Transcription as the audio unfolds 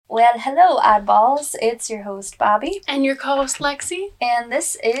Well, hello, oddballs. It's your host, Bobby. And your co-host, Lexi. And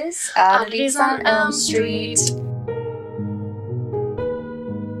this is Oddities on Elm Street.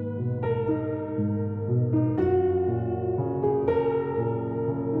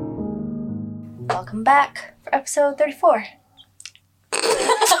 Welcome back for episode 34. Is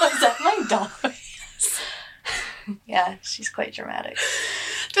that my dog? Yeah, she's quite dramatic.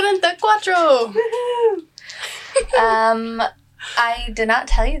 34! Woohoo! I did not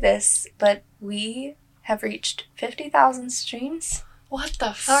tell you this, but we have reached 50,000 streams. What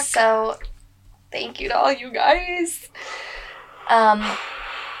the fuck? So, thank you to all you guys. What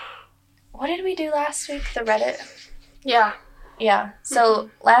did we do last week? The Reddit? Yeah. Yeah.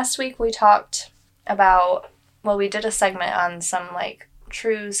 So, last week we talked about, we did a segment on some,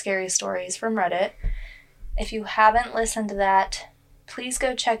 true scary stories from Reddit. If you haven't listened to that, please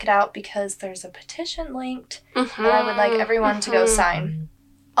go check it out because there's a petition linked that I would like everyone to go sign.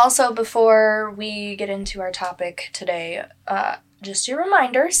 Also, before we get into our topic today, just your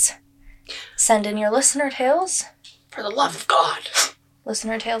reminders. Send in your listener tales. For the love of God.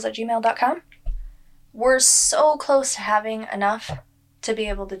 listenertales@gmail.com. We're so close to having enough to be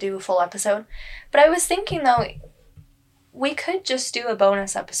able to do a full episode. But I was thinking, though, we could just do a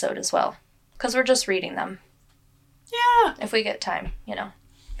bonus episode as well. Because we're just reading them. Yeah. If we get time,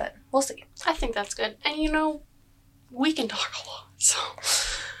 But we'll see. I think that's good. And we can talk a lot, so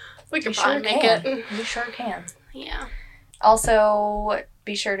we can sure probably make can. it. We sure can. Yeah. Also,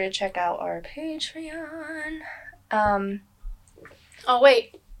 be sure to check out our Patreon. Oh,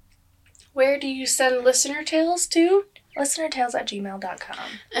 wait. Where do you send listener tales to? listenertales@gmail.com.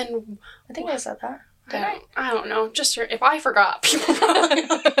 And I think I said that. I don't know. Just if I forgot, people probably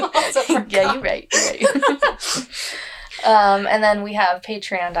also forgot. Yeah, you're right. And then we have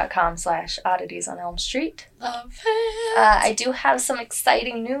patreon.com/oddities on Elm Street. Love it. I do have some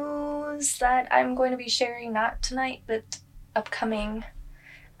exciting news that I'm going to be sharing, not tonight, but upcoming.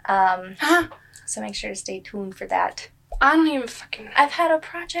 So make sure to stay tuned for that. I don't even fucking know. I've had a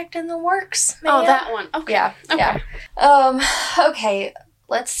project in the works, man. Oh, that one. Okay. Yeah. Okay. Yeah. Okay,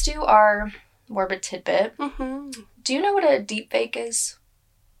 let's do our morbid tidbit. Mm-hmm. Do you know what a deepfake is?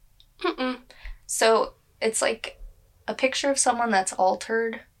 Mm-mm. So, it's like a picture of someone that's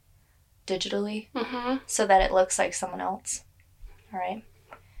altered digitally so that it looks like someone else. Alright?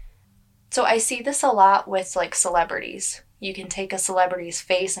 So, I see this a lot with, celebrities. You can take a celebrity's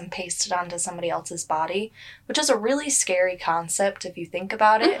face and paste it onto somebody else's body, which is a really scary concept if you think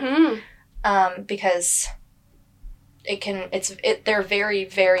about it. Mm-hmm. Because they're very,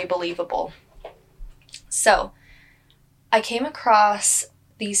 very believable. So, I came across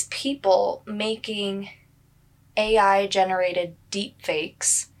these people making AI-generated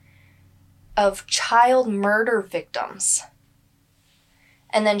deepfakes of child murder victims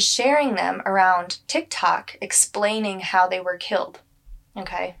and then sharing them around TikTok explaining how they were killed.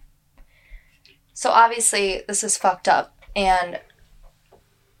 Okay? So, obviously, this is fucked up, and...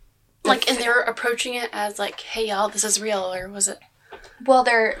 and they're approaching it as hey, y'all, this is real, or was it... Well,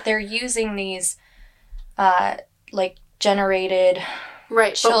 they're using these... generated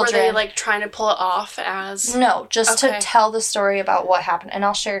right, children. But were they, trying to pull it off as... No, just to tell the story about what happened. And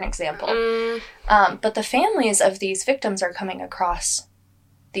I'll share an example. But the families of these victims are coming across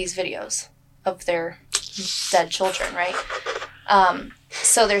these videos of their dead children, right?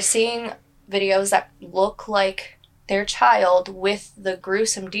 So they're seeing videos that look like their child with the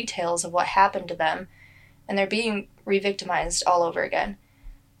gruesome details of what happened to them. And they're being re-victimized all over again.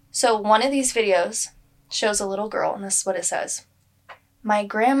 So one of these videos... shows a little girl, and this is what it says. My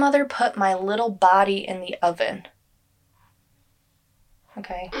grandmother put my little body in the oven.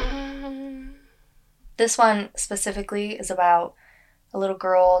 Okay. This one specifically is about a little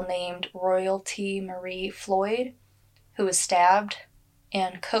girl named Royalty Marie Floyd, who was stabbed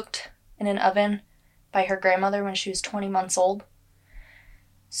and cooked in an oven by her grandmother when she was 20 months old.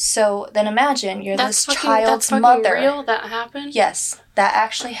 So then imagine you're this child's mother. That's real? That happened? Yes, that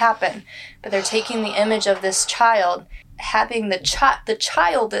actually happened. But they're taking the image of this child, having the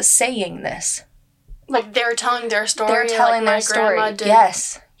child is saying this. They're telling their story. They're telling their story. Did.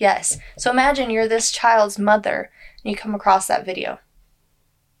 Yes. So imagine you're this child's mother and you come across that video.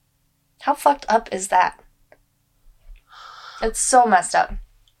 How fucked up is that? It's so messed up.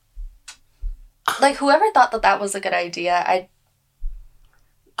 Whoever thought that was a good idea,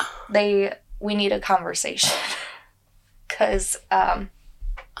 we need a conversation. Because, oh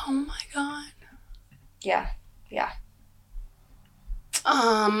my God. Yeah.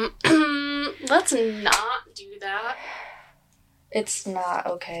 Let's not do that. It's not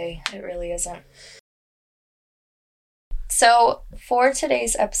okay. It really isn't. So for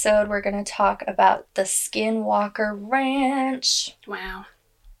today's episode, we're going to talk about the Skinwalker Ranch. Wow.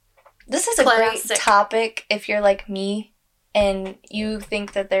 This is a great topic if you're like me and you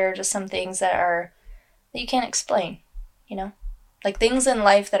think that there are just some things that you can't explain, you know? Like things in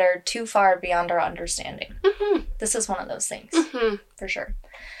life that are too far beyond our understanding. Mm-hmm. This is one of those things, for sure.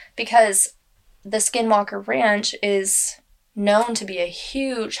 Because the Skinwalker Ranch is known to be a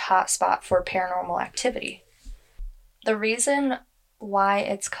huge hotspot for paranormal activity. The reason why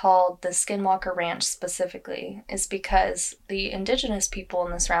it's called the Skinwalker Ranch specifically is because the indigenous people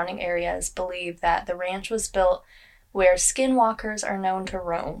in the surrounding areas believe that the ranch was built where skinwalkers are known to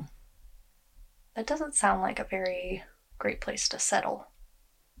roam. That doesn't sound like a very great place to settle.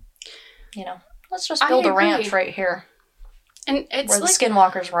 You know, let's just build a ranch right here. And it's where the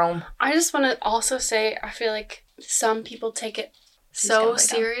skinwalkers roam. I just want to also say, I feel like some people take it so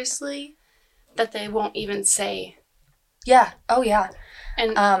seriously that they won't even say. Yeah. Oh, yeah.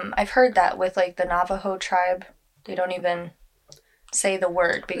 And I've heard that with like the Navajo tribe. They don't even say the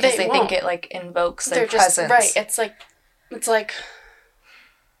word because they think it like invokes their presence. Right. It's like it's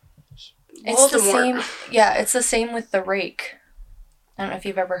Voldemort. The same. Yeah, it's the same with the rake. I don't know if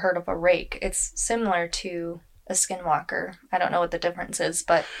you've ever heard of a rake. It's similar to a skinwalker. I don't know what the difference is,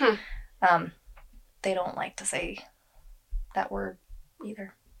 but they don't like to say that word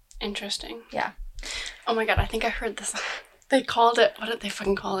either. Interesting. Yeah. Oh my god, I think I heard this. They called it, what did they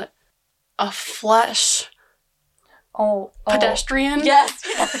fucking call it? A flesh pedestrian? Yes.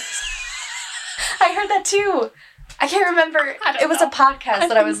 I heard that too. I can't remember. It was a podcast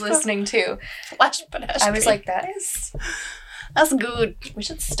that I was listening to. Flesh pedestrian. I was like, that's good. We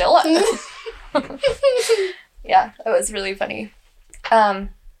should still it. Yeah, that was really funny.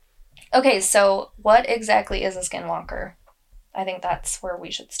 Okay, so what exactly is a skinwalker? I think that's where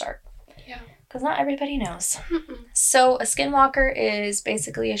we should start. Yeah. Because not everybody knows. So a skinwalker is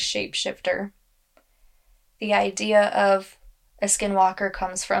basically a shapeshifter. The idea of a skinwalker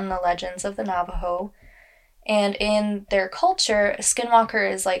comes from the legends of the Navajo. And in their culture, a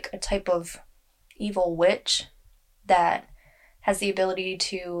skinwalker is like a type of evil witch that has the ability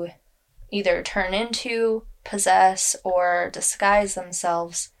to either turn into, possess, or disguise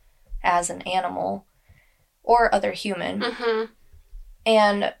themselves as an animal or other human.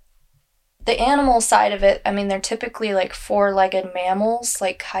 And the animal side of it, I mean, they're typically like four-legged mammals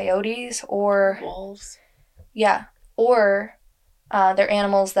like coyotes or wolves. Yeah, or they're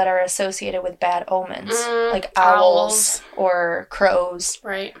animals that are associated with bad omens, like owls or crows.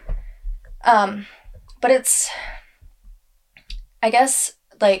 Right. But it's, I guess,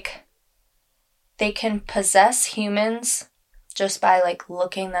 like, they can possess humans just by, like,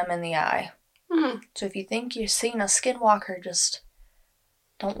 looking them in the eye. So if you think you've seen a skinwalker, just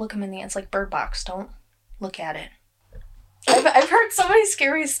don't look them in the eye. It's like Bird Box. Don't look at it. I've heard so many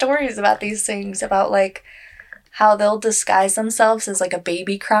scary stories about these things, about, like, how they'll disguise themselves as, like, a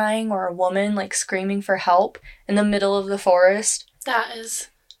baby crying or a woman, like, screaming for help in the middle of the forest. That is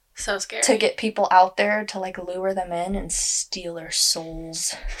so scary. To get people out there to, like, lure them in and steal their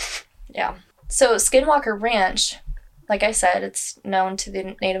souls. Yeah. So, Skinwalker Ranch, like I said, it's known to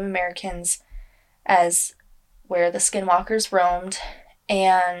the Native Americans as where the skinwalkers roamed.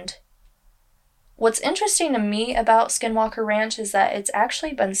 And what's interesting to me about Skinwalker Ranch is that it's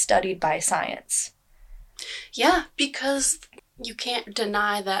actually been studied by science. Yeah, because you can't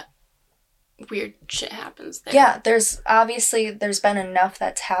deny that weird shit happens there. Yeah, there's been enough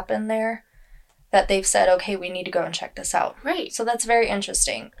that's happened there that they've said, okay, we need to go and check this out. Right. So that's very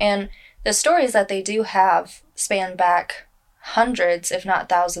interesting. And the stories that they do have span back hundreds, if not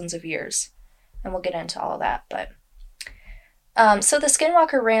thousands of years. And we'll get into all of that. But so the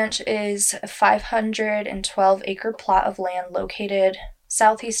Skinwalker Ranch is a 512-acre plot of land located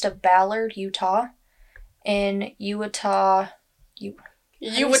southeast of Ballard, Utah. In Uinta.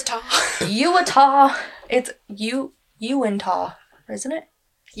 It's Uinta, isn't it?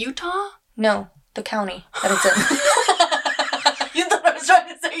 Utah? No, the county that it's in. You thought I was trying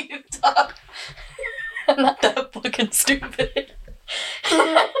to say Utah. I'm not that fucking stupid.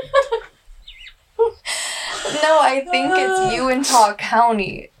 No, I think it's Uintah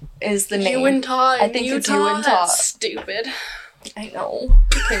County is the name. Uintah I think Utah? It's Uintah. That's stupid. I know.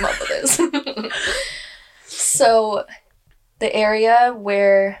 I came up with this. So, the area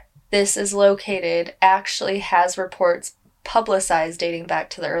where this is located actually has reports publicized dating back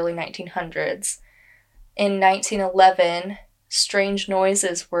to the early 1900s. In 1911, strange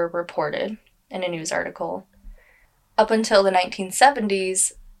noises were reported in a news article. Up until the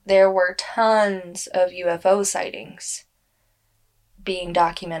 1970s, there were tons of UFO sightings being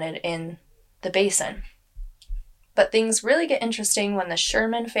documented in the basin. But things really get interesting when the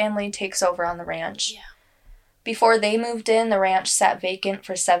Sherman family takes over on the ranch. Yeah. Before they moved in, the ranch sat vacant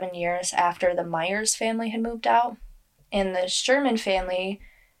for 7 years after the Myers family had moved out. And the Sherman family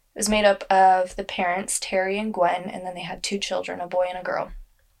was made up of the parents, Terry and Gwen, and then they had 2 children, a boy and a girl.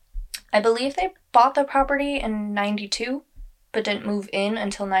 I believe they bought the property in 92, but didn't move in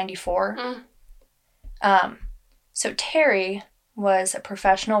until 94. So Terry was a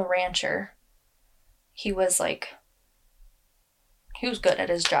professional rancher. He was good at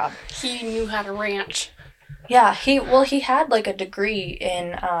his job. He knew how to ranch. Yeah, he had like a degree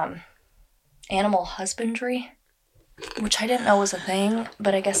in animal husbandry, which I didn't know was a thing,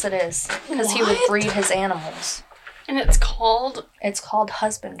 but I guess it is, because he would breed his animals. And it's called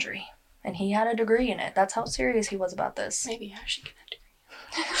husbandry, and he had a degree in it. That's how serious he was about this. Maybe I should get a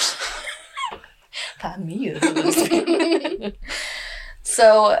degree.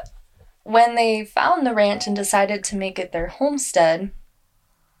 So, when they found the ranch and decided to make it their homestead,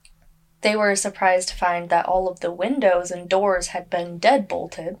 they were surprised to find that all of the windows and doors had been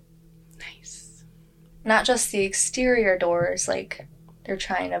deadbolted. Nice. Not just the exterior doors, like they're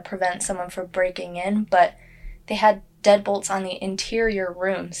trying to prevent someone from breaking in, but they had deadbolts on the interior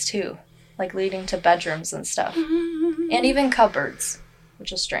rooms too, like leading to bedrooms and stuff. And even cupboards,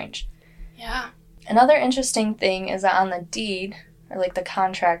 which is strange. Yeah. Another interesting thing is that on the deed, or like the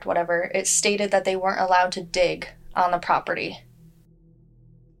contract, whatever, it stated that they weren't allowed to dig on the property.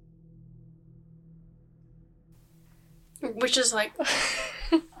 Which is like...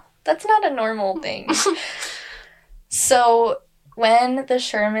 That's not a normal thing. So, when the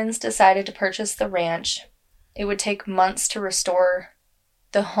Shermans decided to purchase the ranch, it would take months to restore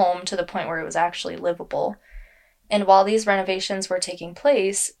the home to the point where it was actually livable. And while these renovations were taking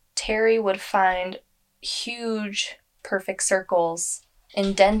place, Terry would find huge perfect circles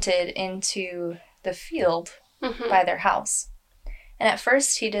indented into the field by their house. And at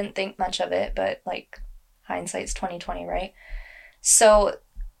first he didn't think much of it, but like hindsight's 20/20, right? So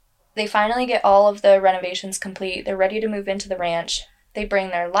they finally get all of the renovations complete. They're ready to move into the ranch. They bring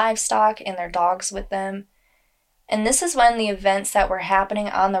their livestock and their dogs with them. And this is when the events that were happening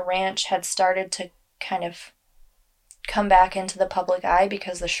on the ranch had started to kind of come back into the public eye,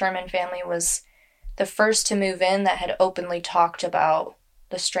 because the Sherman family was the first to move in that had openly talked about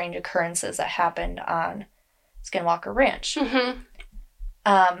the strange occurrences that happened on Skinwalker Ranch. And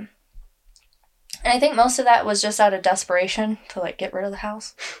I think most of that was just out of desperation to like get rid of the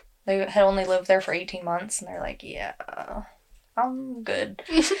house. They had only lived there for 18 months, and they're like, yeah, I'm good.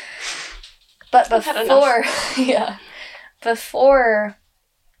 But before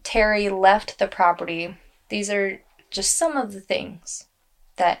Terry left the property, these are just some of the things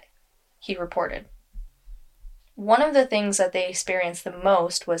that he reported. One of the things that they experienced the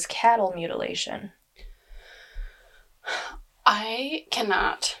most was cattle mutilation. I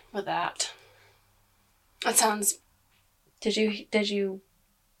cannot with that. That sounds... Did you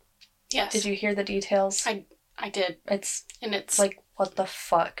Yes. Did you hear the details? I did. It's like, what the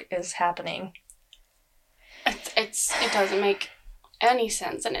fuck is happening? It doesn't make any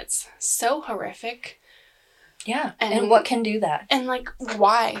sense, and it's so horrific. Yeah. And what can do that? And like,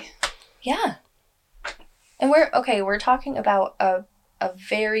 why? Yeah. And we're talking about a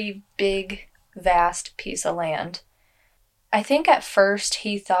very big, vast piece of land. I think at first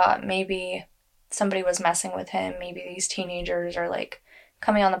he thought maybe somebody was messing with him. Maybe these teenagers are like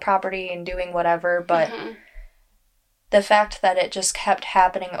coming on the property and doing whatever. But the fact that it just kept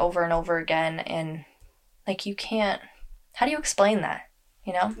happening over and over again, and like you can't, how do you explain that?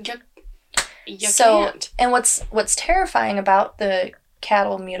 You know? You can't. And what's terrifying about the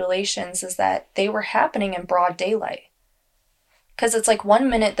cattle mutilations is that they were happening in broad daylight. Because it's like 1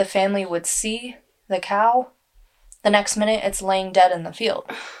 minute the family would see the cow, the next minute it's laying dead in the field.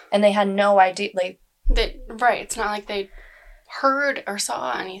 And they had no idea, right, it's not like they heard or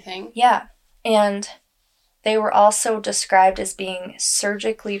saw anything. Yeah. And they were also described as being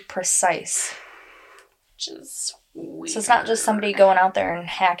surgically precise. Which is weird. So it's not just somebody going out there and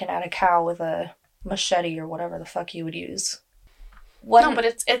hacking at a cow with a machete or whatever the fuck you would use. No, but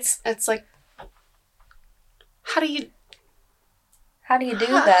it's like, how do you do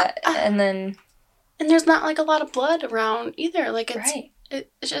that? And there's not like a lot of blood around either. Like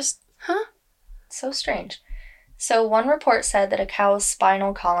it's just, So strange. So one report said that a cow's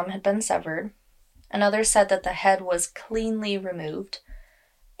spinal column had been severed. Another said that the head was cleanly removed.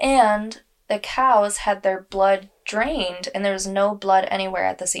 And the cows had their blood drained, and there was no blood anywhere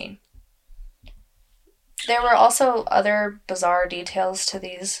at the scene. There were also other bizarre details to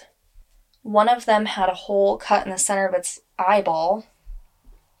these. One of them had a hole cut in the center of its eyeball.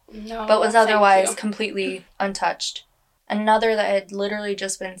 No, but was otherwise completely untouched. Another that had literally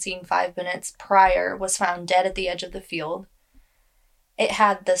just been seen 5 minutes prior was found dead at the edge of the field. It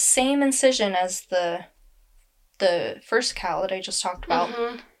had the same incision as the first cow that I just talked about,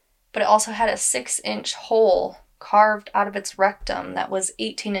 but it also had a 6-inch hole carved out of its rectum that was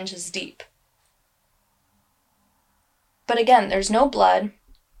 18 inches deep. But again, there's no blood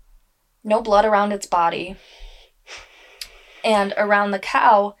around its body, and around the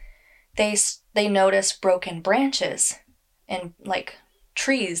cow, they noticed broken branches and like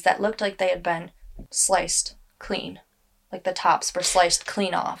trees that looked like they had been sliced clean, like the tops were sliced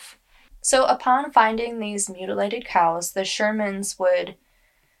clean off. So upon finding these mutilated cows, the Shermans would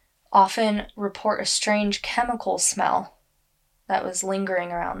often report a strange chemical smell that was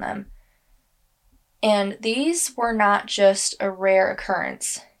lingering around them. And these were not just a rare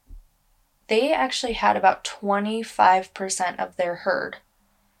occurrence. They actually had about 25% of their herd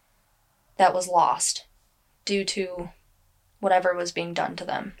that was lost due to whatever was being done to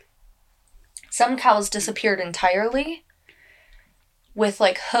them. Some cows disappeared entirely, with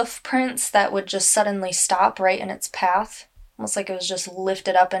like hoof prints that would just suddenly stop right in its path, almost like it was just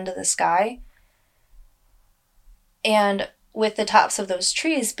lifted up into the sky. And with the tops of those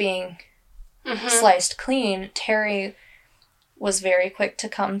trees being sliced clean, Terry was very quick to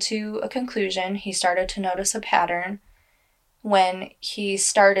come to a conclusion. He started to notice a pattern when he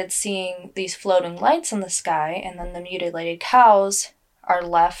started seeing these floating lights in the sky, and then the mutilated cows are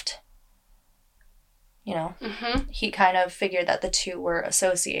left. He kind of figured that the two were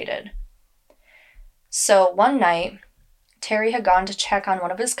associated. So one night, Terry had gone to check on one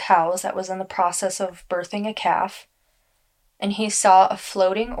of his cows that was in the process of birthing a calf, and he saw a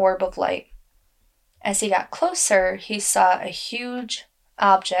floating orb of light. As he got closer, he saw a huge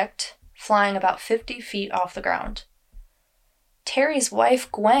object flying about 50 feet off the ground. Terry's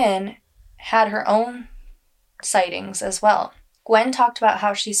wife, Gwen, had her own sightings as well. Gwen talked about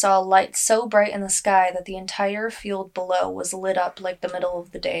how she saw a light so bright in the sky that the entire field below was lit up like the middle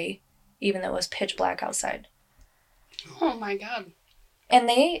of the day, even though it was pitch black outside. Oh my God. And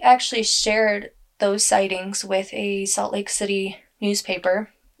they actually shared those sightings with a Salt Lake City newspaper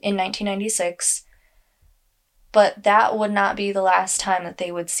in 1996, but that would not be the last time that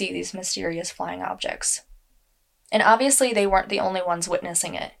they would see these mysterious flying objects. And obviously they weren't the only ones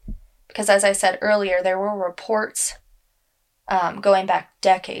witnessing it, because as I said earlier, there were reports going back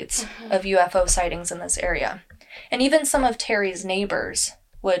decades of UFO sightings in this area. And even some of Terry's neighbors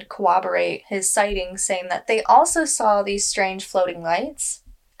would corroborate his sightings, saying that they also saw these strange floating lights.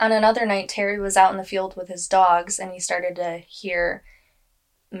 On another night, Terry was out in the field with his dogs, and he started to hear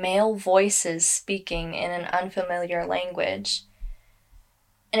male voices speaking in an unfamiliar language.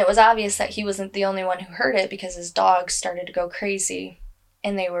 And it was obvious that he wasn't the only one who heard it, because his dogs started to go crazy,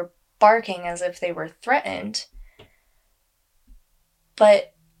 and they were barking as if they were threatened.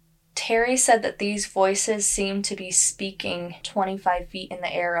 But Terry said that these voices seemed to be speaking 25 feet in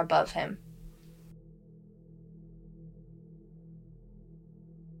the air above him.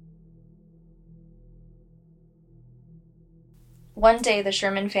 One day, the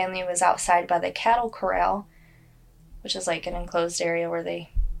Sherman family was outside by the cattle corral, which is like an enclosed area where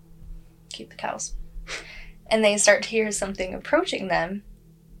they keep the cows. And they start to hear something approaching them.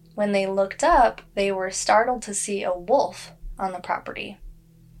 When they looked up, they were startled to see a wolf on the property.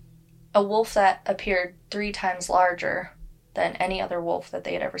 A wolf that appeared 3 times larger than any other wolf that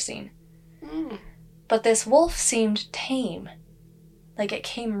they had ever seen. But this wolf seemed tame. Like it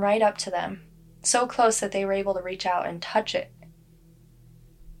came right up to them, so close that they were able to reach out and touch it.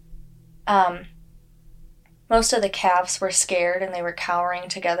 Most of the calves were scared and they were cowering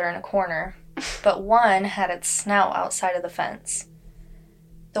together in a corner, but one had its snout outside of the fence.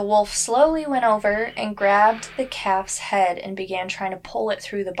 The wolf slowly went over and grabbed the calf's head and began trying to pull it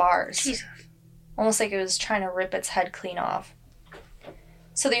through the bars. Jesus. Almost like it was trying to rip its head clean off.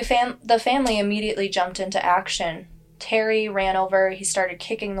 So the family immediately jumped into action. Terry ran over, he started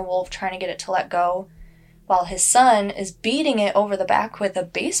kicking the wolf, trying to get it to let go, while his son is beating it over the back with a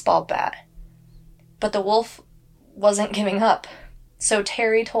baseball bat. But the wolf wasn't giving up, so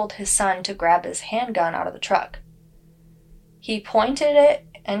Terry told his son to grab his handgun out of the truck. He pointed it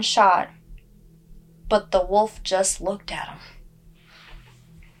and shot, but the wolf just looked at him.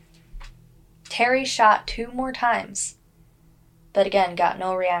 Terry shot 2 more times, but again got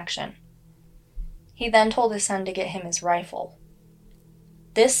no reaction. He then told his son to get him his rifle.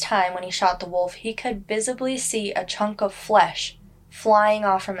 This time, when he shot the wolf, he could visibly see a chunk of flesh flying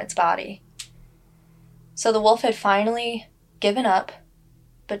off from its body. So the wolf had finally given up,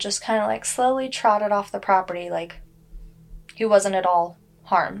 but just kind of like slowly trotted off the property like he wasn't at all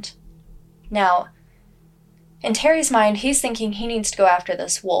harmed. Now, in Terry's mind, he's thinking he needs to go after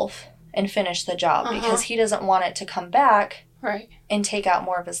this wolf and finish the job because he doesn't want it to come back and take out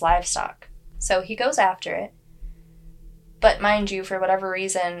more of his livestock. So he goes after it. But mind you, for whatever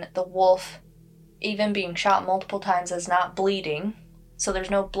reason, the wolf, even being shot multiple times, is not bleeding. So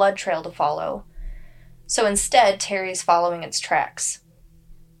there's no blood trail to follow. So instead, Terry's following its tracks.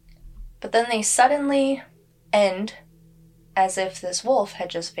 But then they suddenly end as if this wolf had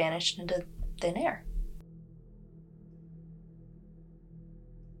just vanished into thin air.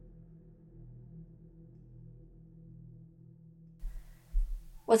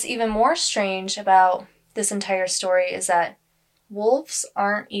 What's even more strange about this entire story is that wolves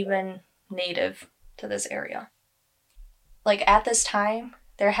aren't even native to this area. Like, at this time,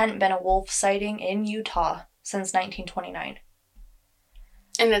 there hadn't been a wolf sighting in Utah since 1929.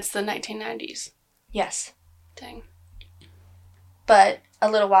 And it's the 1990s. Yes. Dang. But a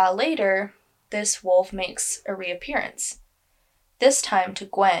little while later, this wolf makes a reappearance. This time to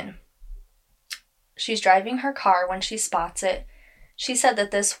Gwen. She's driving her car when she spots it. She said that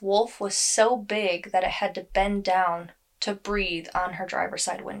this wolf was so big that it had to bend down to breathe on her driver's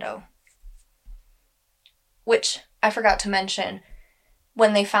side window. Which, I forgot to mention,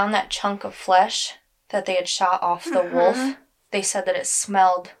 when they found that chunk of flesh that they had shot off the wolf, they said that it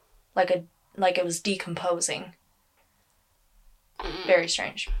smelled like it was decomposing. Very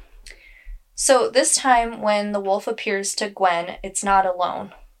strange. So this time when the wolf appears to Gwen, it's not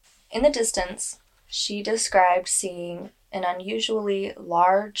alone. In the distance, she described seeing an unusually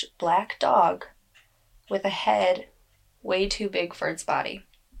large black dog with a head way too big for its body.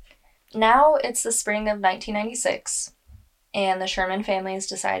 Now it's the spring of 1996, and the Sherman family has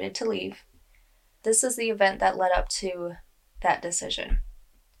decided to leave. This is the event that led up to that decision.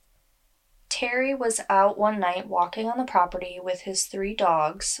 Terry was out one night walking on the property with his 3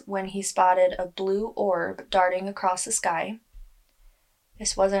 dogs when he spotted a blue orb darting across the sky.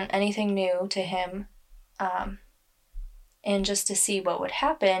 This wasn't anything new to him, and just to see what would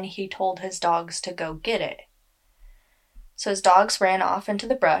happen, he told his dogs to go get it. So his dogs ran off into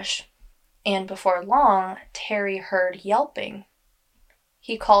the brush, and before long, Terry heard yelping.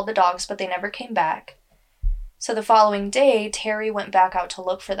 He called the dogs, but they never came back. So the following day, Terry went back out to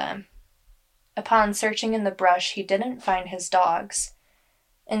look for them. Upon searching in the brush, he didn't find his dogs.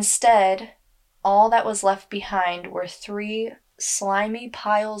 Instead, all that was left behind were 3 slimy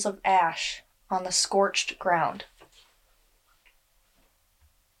piles of ash on the scorched ground.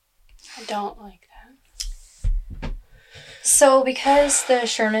 I don't like that. So because the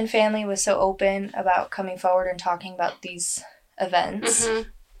Sherman family was so open about coming forward and talking about these events,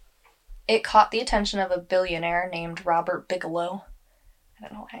 it caught the attention of a billionaire named Robert Bigelow. I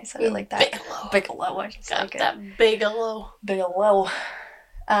don't know why I said it like that. Bigelow. I just got like that it. Bigelow. Bigelow.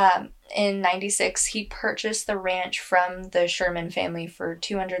 In 96, he purchased the ranch from the Sherman family for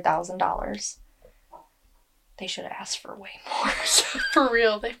 $200,000. They should have asked for way more. For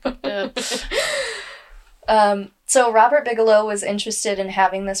real, they fucked up. So Robert Bigelow was interested in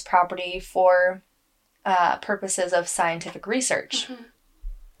having this property for purposes of scientific research.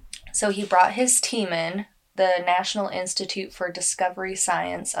 So he brought his team in, the National Institute for Discovery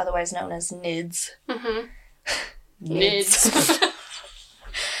Science, otherwise known as NIDS. NIDS.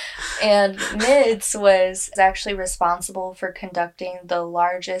 And NIDS was actually responsible for conducting the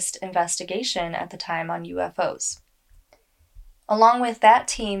largest investigation at the time on UFOs. Along with that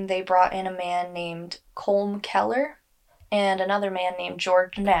team, they brought in a man named Colm Keller and another man named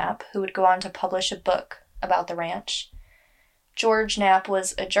George Knapp, who would go on to publish a book about the ranch. George Knapp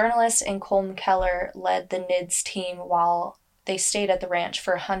was a journalist, and Colm Keller led the NIDS team while they stayed at the ranch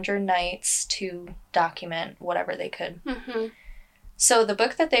for 100 nights to document whatever they could. So the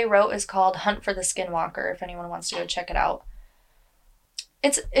book that they wrote is called Hunt for the Skinwalker, if anyone wants to go check it out.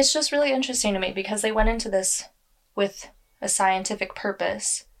 It's just really interesting to me because they went into this with a scientific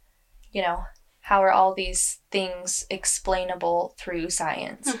purpose. You know, how are all these things explainable through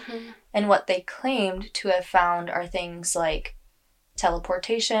science? And what they claimed to have found are things like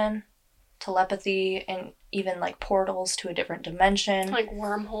teleportation, telepathy, and even like portals to a different dimension. Like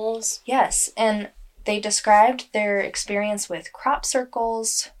wormholes. Yes, and they described their experience with crop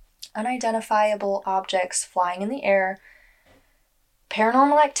circles, unidentifiable objects flying in the air,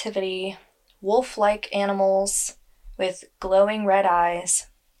 paranormal activity, wolf-like animals with glowing red eyes,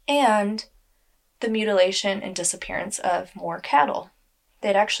 and the mutilation and disappearance of more cattle.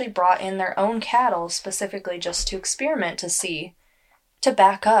 They'd actually brought in their own cattle specifically just to experiment to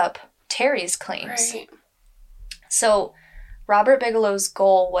back up Terry's claims. Right. So Robert Bigelow's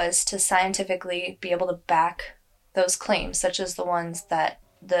goal was to scientifically be able to back those claims, such as the ones that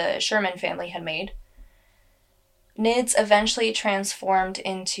the Sherman family had made. NIDS eventually transformed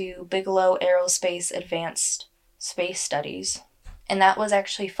into Bigelow Aerospace Advanced Space Studies, and that was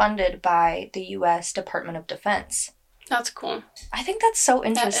actually funded by the U.S. Department of Defense. That's cool. I think that's so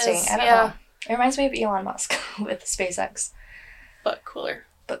interesting. I don't know. It reminds me of Elon Musk with SpaceX. But cooler.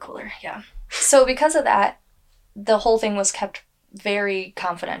 Yeah. So because of that, the whole thing was kept very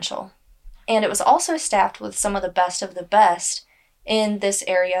confidential. And it was also staffed with some of the best in this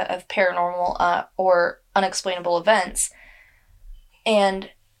area of paranormal or unexplainable events. And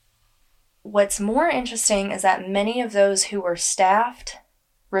what's more interesting is that many of those who were staffed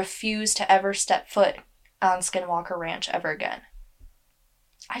refused to ever step foot on Skinwalker Ranch ever again.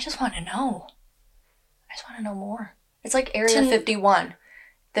 I just want to know. I just want to know more. It's like Area 51.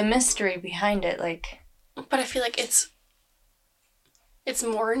 The mystery behind it, like... But I feel like it's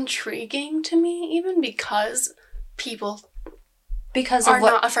more intriguing to me, even because people are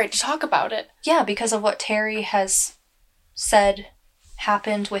not afraid to talk about it. Yeah, because of what Terry has said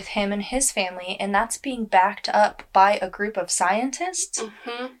happened with him and his family, and that's being backed up by a group of scientists.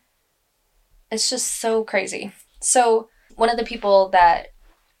 Mm-hmm. It's just so crazy. So, one of the people that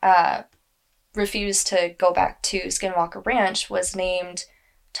refused to go back to Skinwalker Ranch was named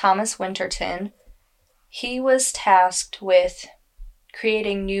Thomas Winterton. He was tasked with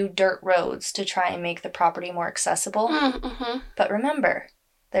creating new dirt roads to try and make the property more accessible. Mm-hmm. But remember,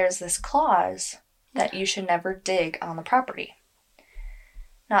 there's this clause that you should never dig on the property.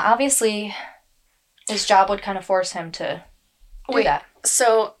 Now, obviously, his job would kind of force him to do that.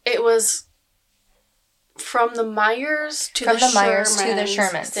 So it was from the Myers to the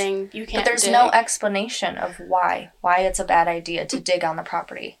Shermans saying you can't dig. But there's no explanation of why it's a bad idea to dig on the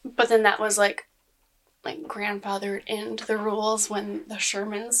property. But then that was like grandfathered into the rules when the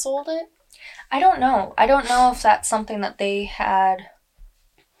Shermans sold it? I don't know. I don't know if that's something that they had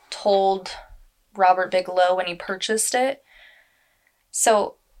told Robert Bigelow when he purchased it.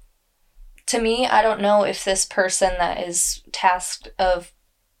 So, to me, I don't know if this person that is tasked of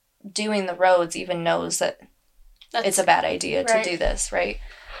doing the roads even knows that it's a bad idea to do this, right?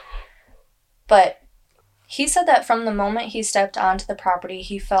 But he said that from the moment he stepped onto the property,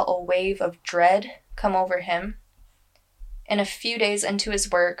 he felt a wave of dread come over him. And a few days into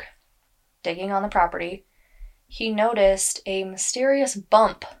his work, digging on the property, he noticed a mysterious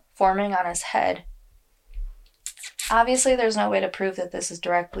bump forming on his head. Obviously, there's no way to prove that this is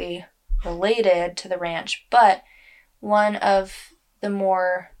directly related to the ranch, but one of the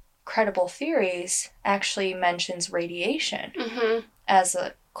more credible theories actually mentions radiation as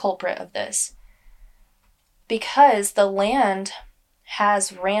a culprit of this. Because the land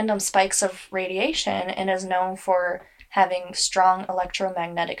has random spikes of radiation and is known for having strong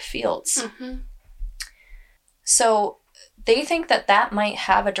electromagnetic fields. So they think that that might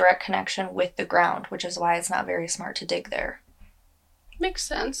have a direct connection with the ground, which is why it's not very smart to dig there. Makes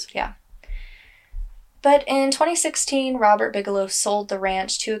sense. Yeah. But in 2016, Robert Bigelow sold the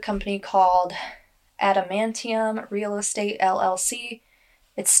ranch to a company called Adamantium Real Estate LLC.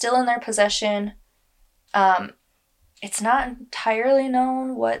 It's still in their possession. It's not entirely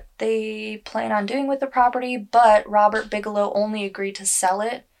known what they plan on doing with the property, but Robert Bigelow only agreed to sell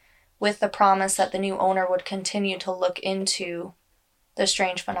it with the promise that the new owner would continue to look into the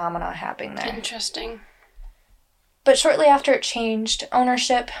strange phenomena happening there. Interesting. But shortly after it changed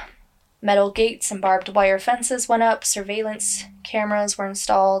ownership, metal gates and barbed wire fences went up, surveillance cameras were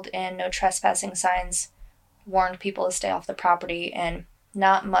installed, and no trespassing signs warned people to stay off the property, and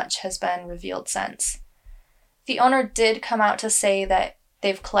not much has been revealed since. The owner did come out to say that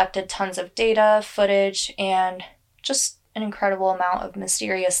they've collected tons of data, footage, and just an incredible amount of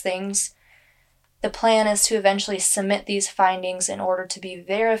mysterious things. The plan is to eventually submit these findings in order to be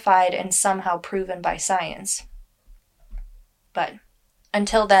verified and somehow proven by science. But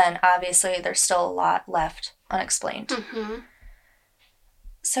until then, obviously, there's still a lot left unexplained.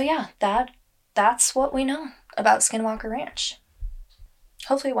 So yeah, that's what we know about Skinwalker Ranch.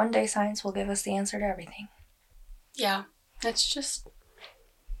 Hopefully one day science will give us the answer to everything. Yeah, it's just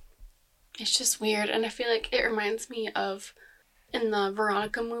weird, and I feel like it reminds me of in the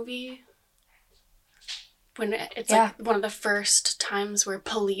Veronica movie when it's like one of the first times where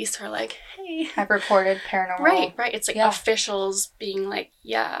police are like, hey, have reported paranormal. Right. It's like officials being like,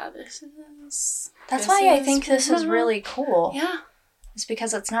 this is. That's why I think this is really cool. Yeah, it's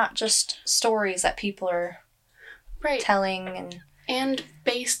because it's not just stories that people are telling and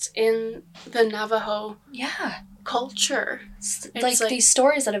based in the Navajo. Yeah. Culture. It's like these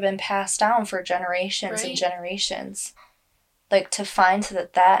stories that have been passed down for generations and generations. Like, to find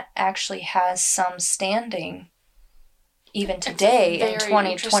that actually has some standing even today in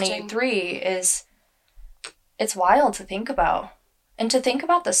 2023 it's wild to think about. And to think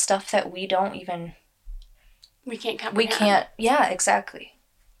about the stuff that we don't even... We can't comprehend. We can't... Yeah, exactly.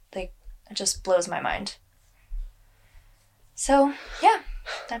 Like, it just blows my mind. So, yeah,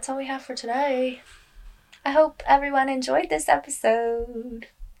 that's all we have for today. I hope everyone enjoyed this episode.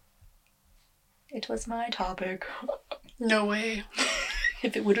 It was my topic. No way.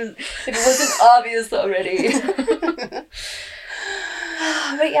 If it wasn't obvious already.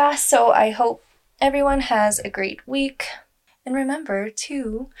 But yeah, so I hope everyone has a great week. And remember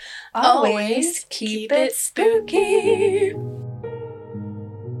to always keep it spooky.